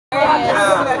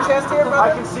chest here,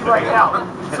 brother? I can see right now.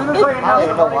 As soon as I announce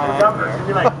the governor, you'll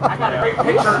be like, I got a great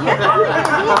picture.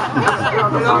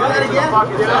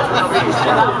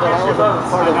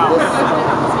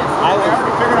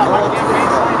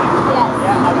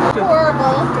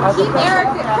 Horrible. Keep Eric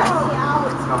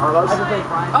Harlows?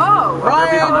 Oh,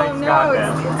 Bryan, no,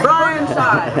 it's Bryan's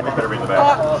side. Better be in the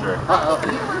back, sure.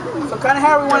 So kind of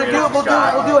how we want to do it. We'll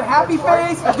do a happy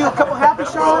face. We'll do a couple happy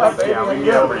shots. Yeah, we can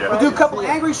get over you. We'll do a couple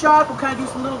angry shots. We'll kind of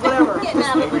do some little whatever. Getting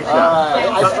out of here.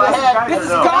 This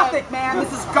is gothic, man.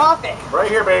 This is gothic. Right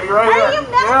here, baby, right here. Are you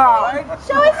melting?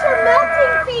 Show us your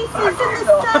melting faces in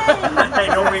the sun. Hey,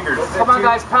 no fingers. Come on,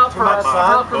 guys, pout for us.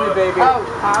 Pout for me, baby.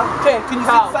 Okay, can you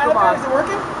see the side of it? Is it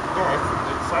working?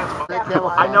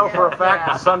 I know for a fact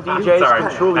that some DJs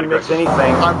can truly mix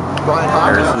anything.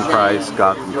 Harrison Price,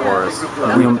 Gotham Chorus.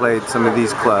 We played some of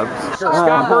these clubs.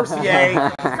 Scott Bercier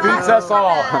beats us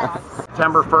all.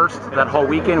 September 1st, that whole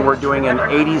weekend, we're doing an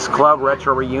 80s club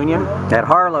retro reunion. At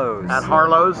Harlows. At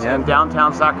Harlows in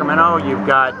downtown Sacramento. You've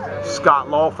got Scott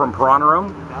Lowell from Piranha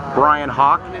Room, Bryan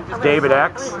Hawk, David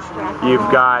X. You've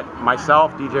got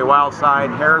myself, DJ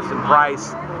Wildside, Harrison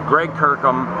Price, Greg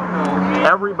Kirkham,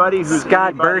 everybody who's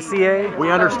Scott Bercier. We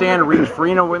understand Reach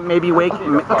Farina may be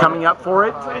coming up for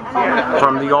it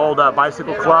from the old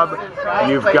bicycle club.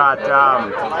 You've got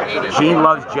Gene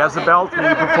Loves Jezebel to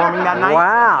be performing that night.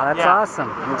 Wow, that's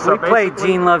awesome. So we played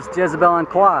Gene Loves Jezebel on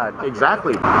quad.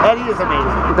 Exactly. Eddie is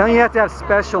amazing. Don't you have to have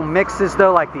special mixes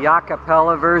though, like the a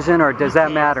cappella version, or does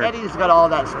that matter? Eddie's got all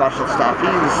that special stuff.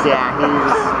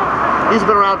 He's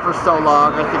been around for so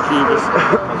long. I think he just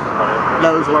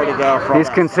knows where to go from. He's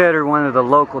considered one of the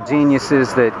local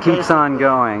geniuses that keeps on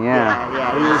going.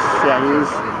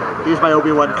 He's my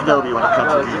Obi-Wan Kenobi when it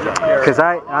comes to DJ. Because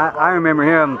I remember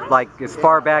him like as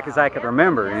far back as I could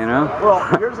remember, you know? Well,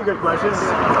 here's a good question.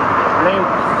 Name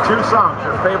 2 songs,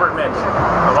 your favorite mix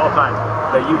of all time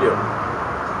that you do.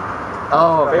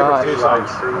 Oh, favorite 2 songs.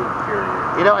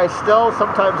 You know,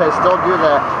 sometimes I still do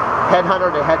the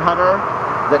Headhunter to Headhunter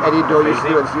that Eddie Doyle used to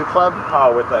do at Zoo Club.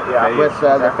 Oh, with the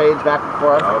the fades back and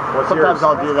forth. Sometimes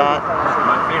I'll do that.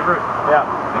 My favorite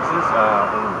mixes,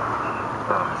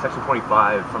 Section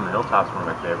 25 from the Hilltops, one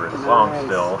of my favorite songs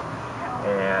still.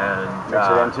 And mix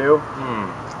it in too?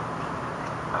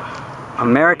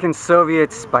 American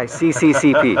Soviets by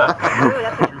CCCP.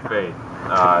 True Fate,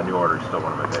 New Order is still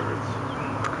one of my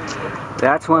favorites.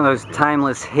 That's one of those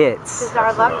timeless hits. This is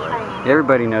our love train.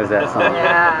 Everybody knows that song.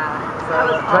 Yeah.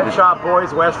 Pet Shop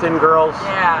Boys, West End Girls,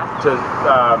 to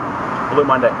Blue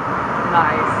Monday.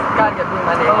 Nice. Gotta get Blue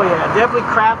Monday. Oh yeah, definitely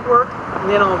Kraftwerk. And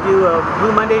then I'll do a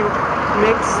Blue Monday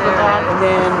mix with that, and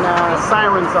then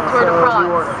Sirens also. Tour de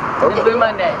France. And Blue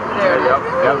Monday. There it is.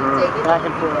 Back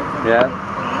and forth. Yeah.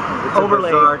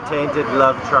 Overlay. Bizarre tainted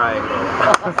love triangle.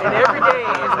 And every day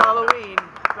is Halloween.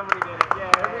 Somebody did it.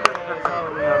 Yeah, every day is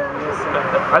Halloween.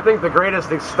 I think the greatest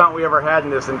stunt we ever had in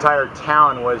this entire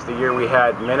town was the year we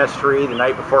had Ministry the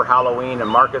night before Halloween and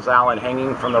Marcus Allen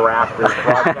hanging from the rafters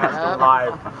broadcasting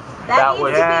live. That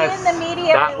needs to be in the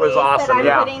media that was awesome, that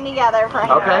I'm putting together for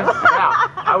him. Okay,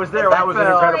 I was there. That was an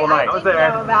incredible night. I was there.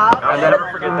 I'll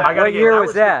never forget that. What year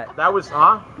was that? That was,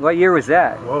 What year was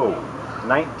that? Whoa,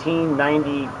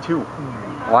 1992.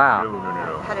 Wow.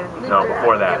 No,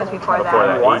 before that. Before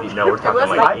that. 80. No, we're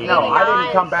talking like 80. No, I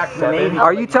didn't come back from the Navy.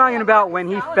 Are you talking about when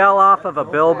he fell off of a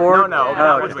billboard? No,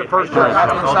 that was the first time I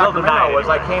was in Sacramento. Was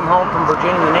I came home from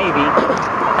Virginia in the Navy,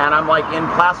 and I'm like in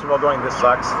Placerville going, this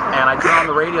sucks. And I turn on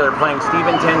the radio, they're playing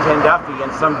Stephen 1010 Duffy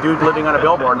and some dude living on a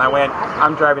billboard, and I went,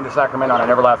 I'm driving to Sacramento, and I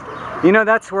never left. You know,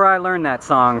 that's where I learned that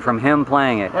song, from him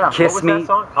playing it. Yeah, Kiss me, that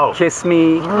song? Oh. Kiss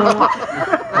me.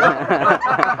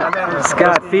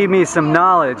 Scott, feed me some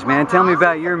knowledge, man. Tell me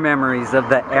about your memories of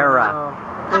the era.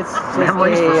 It's just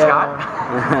Memories for Scott?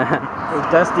 A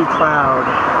dusty cloud.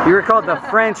 You were called the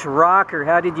French Rocker.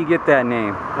 How did you get that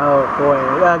name? Oh boy,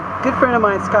 a good friend of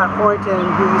mine, Scott Thornton,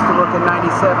 who used to work at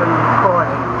 97 Croy,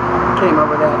 came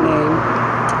up with that name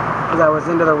because I was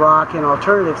into the rock and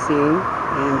alternative scene,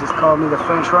 and just called me the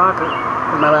French Rocker.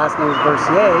 And my last name is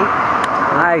Bercier.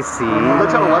 I see.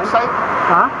 Let's have a website?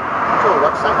 Huh? Let's have a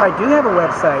website? I do have a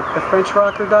website,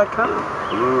 thefrenchrocker.com.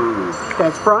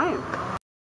 Thanks, Brian.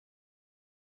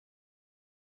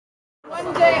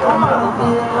 One day, I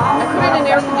put in an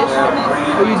air conditioner.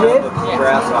 Oh, you did?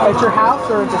 Yeah. At your house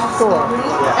or at the store?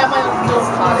 At my little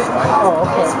cottage. Oh,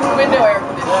 okay. Window air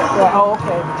conditioner. Yeah, oh,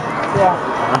 okay. Yeah.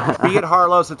 Be at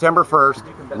Harlow September 1st,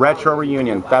 retro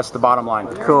reunion. That's the bottom line.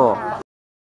 Cool.